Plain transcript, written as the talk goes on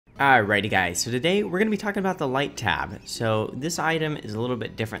Alrighty guys, so today we're going to be talking about the light tab. So this item is a little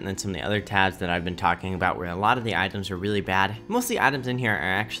bit different than some of the other tabs that I've been talking about, where a lot of the items are really bad. Most of the items in here are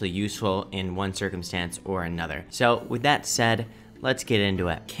actually useful in one circumstance or another. So with that said, let's get into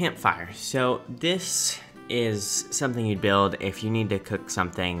it. Campfire. So this is something you'd build if you need to cook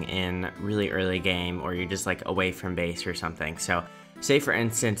something in really early game, or you're just like away from base or something. So say for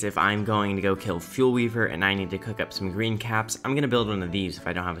instance, if I'm going to go kill Fuel Weaver and I need to cook up some green caps, I'm going to build one of these if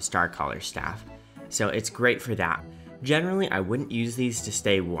I don't have a star collar staff. So it's great for that. Generally, I wouldn't use these to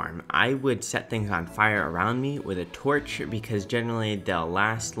stay warm. I would set things on fire around me with a torch, because generally they'll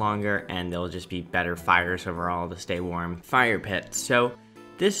last longer and they'll just be better fires overall to stay warm. Fire pit. So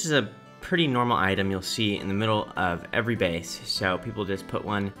this is a pretty normal item you'll see in the middle of every base. So people just put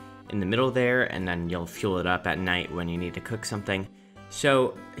one in the middle there, and then you'll fuel it up at night when you need to cook something.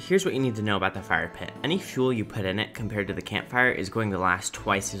 So here's what you need to know about the fire pit. Any fuel you put in it compared to the campfire is going to last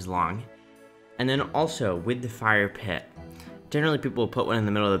twice as long. And then also with the fire pit, generally people will put one in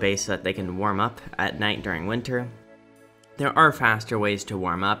the middle of the base so that they can warm up at night during winter. There are faster ways to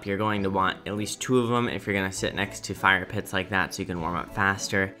warm up. You're going to want at least 2 of them if you're going to sit next to fire pits like that, so you can warm up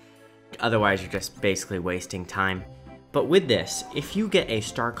faster. Otherwise you're just basically wasting time. But with this, if you get a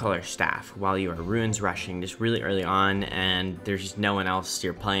star color staff while you are ruins rushing just really early on, and there's just no one else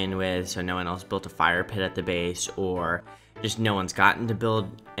you're playing with, so no one else built a fire pit at the base, or just no one's gotten to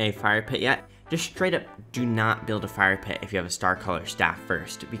build a fire pit yet, just straight up do not build a fire pit if you have a star color staff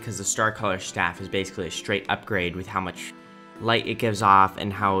first, because the star color staff is basically a straight upgrade with how much light it gives off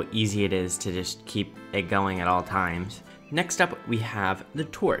and how easy it is to just keep it going at all times. Next up, we have the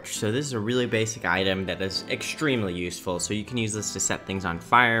torch. So this is a really basic item that is extremely useful. So you can use this to set things on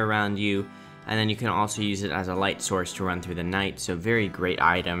fire around you, and then you can also use it as a light source to run through the night. So very great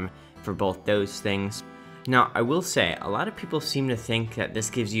item for both those things. Now, I will say, a lot of people seem to think that this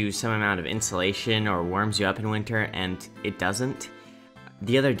gives you some amount of insulation or warms you up in winter, and it doesn't.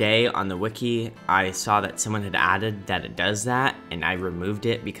 The other day on the wiki, I saw that someone had added that it does that, and I removed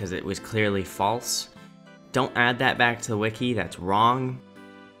it because it was clearly false. Don't add that back to the wiki, that's wrong.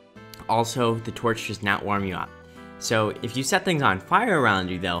 Also, the torch does not warm you up. So if you set things on fire around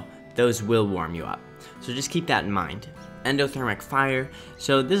you though, those will warm you up. So just keep that in mind. Endothermic fire.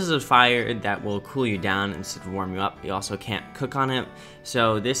 So this is a fire that will cool you down instead of warm you up. You also can't cook on it.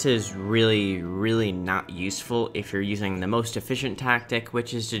 So this is really not useful if you're using the most efficient tactic,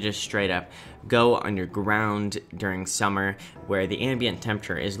 which is to just straight up go underground during summer, where the ambient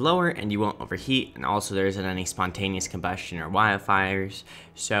temperature is lower and you won't overheat, and also there isn't any spontaneous combustion or wildfires.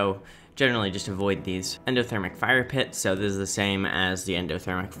 So generally just avoid these. Endothermic fire pit, so this is the same as the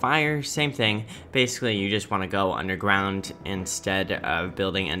endothermic fire, same thing. Basically you just want to go underground instead of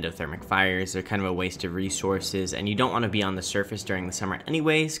building endothermic fires. They're kind of a waste of resources, and you don't want to be on the surface during the summer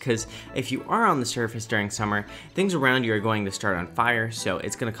anyways, because if you are on the surface during summer, things around you are going to start on fire, so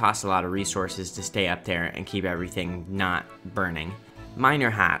it's going to cost a lot of resources to stay up there and keep everything not burning. Miner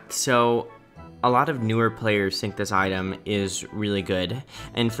hat. So a lot of newer players think this item is really good,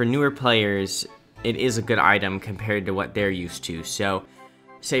 and for newer players, it is a good item compared to what they're used to. So,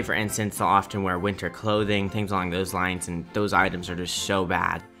 say for instance, they'll often wear winter clothing, things along those lines, and those items are just so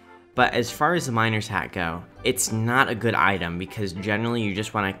bad. But as far as the miner's hat go, it's not a good item, because generally you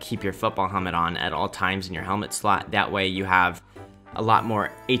just want to keep your football helmet on at all times in your helmet slot. That way you have a lot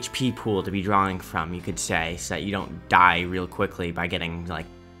more HP pool to be drawing from, you could say, so that you don't die real quickly by getting like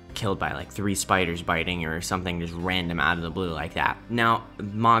killed by like 3 spiders biting or something just random out of the blue like that. Now,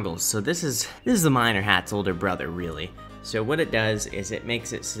 moggles. So this is the miner hat's older brother, really. So what it does is it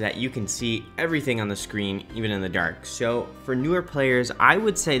makes it so that you can see everything on the screen, even in the dark. So for newer players, I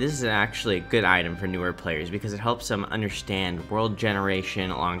would say this is actually a good item for newer players, because it helps them understand world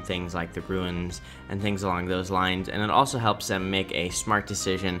generation along things like the ruins and things along those lines, and it also helps them make a smart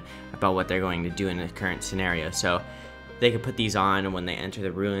decision about what they're going to do in the current scenario. So they could put these on when they enter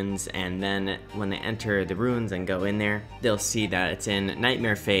the ruins, and then when they enter the ruins and go in there, they'll see that it's in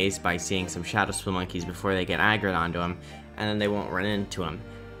nightmare phase by seeing some shadow spill monkeys before they get aggroed onto them, and then they won't run into them.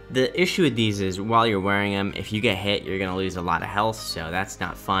 The issue with these is while you're wearing them, if you get hit, you're gonna lose a lot of health, so that's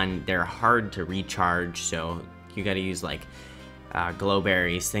not fun. They're hard to recharge, so you gotta use like glow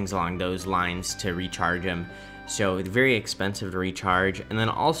berries, things along those lines to recharge them. So it's very expensive to recharge, and then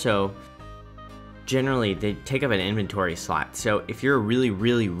also generally they take up an inventory slot. So if you're a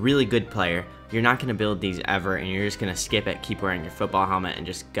really good player, you're not going to build these ever, and you're just going to skip it, keep wearing your football helmet, and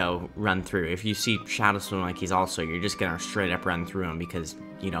just go run through. If you see shadow spill monkeys also, you're just going to straight up run through them because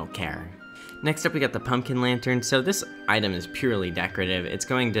you don't care. Next up, we got the pumpkin lantern. So this item is purely decorative. It's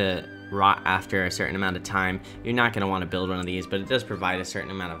going to rot after a certain amount of time, you're not going to want to build one of these, but it does provide a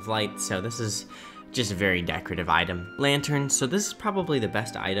certain amount of light, so this is just a very decorative item. Lantern, so this is probably the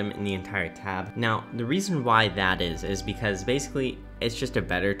best item in the entire tab. Now, the reason why that is because basically it's just a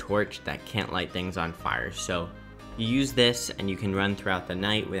better torch that can't light things on fire. So you use this and you can run throughout the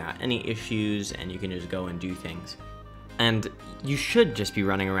night without any issues, and you can just go and do things. And you should just be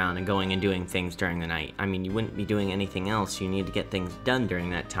running around and going and doing things during the night. I mean, you wouldn't be doing anything else. You need to get things done during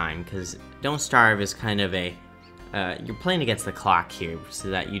that time, because Don't Starve is kind of a you're playing against the clock here so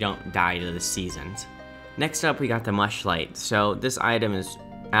that you don't die to the seasons. Next up, we got the mushlight. So this item is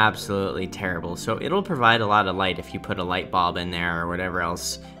absolutely terrible. So it'll provide a lot of light if you put a light bulb in there or whatever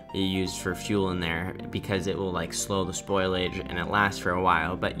else you use for fuel in there, because it will like slow the spoilage and it lasts for a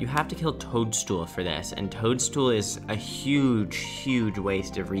while. But you have to kill Toadstool for this, and Toadstool is a huge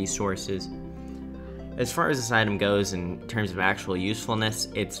waste of resources. As far as this item goes in terms of actual usefulness,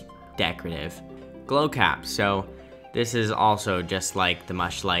 it's decorative. Glow cap. So this is also just like the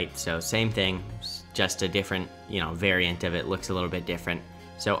mushlight, so same thing, just a different, variant of it, looks a little bit different.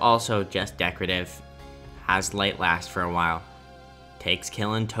 So also just decorative, has light last for a while, takes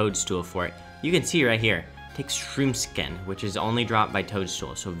killing Toadstool for it. You can see right here, takes shroom skin, which is only dropped by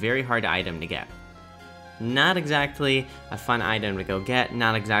Toadstool, so very hard item to get. Not exactly a fun item to go get,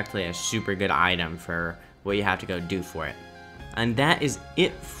 not exactly a super good item for what you have to go do for it. And that is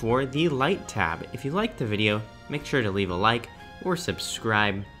it for the light tab. If you liked the video, make sure to leave a like or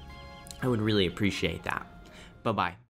subscribe. I would really appreciate that. Bye-bye.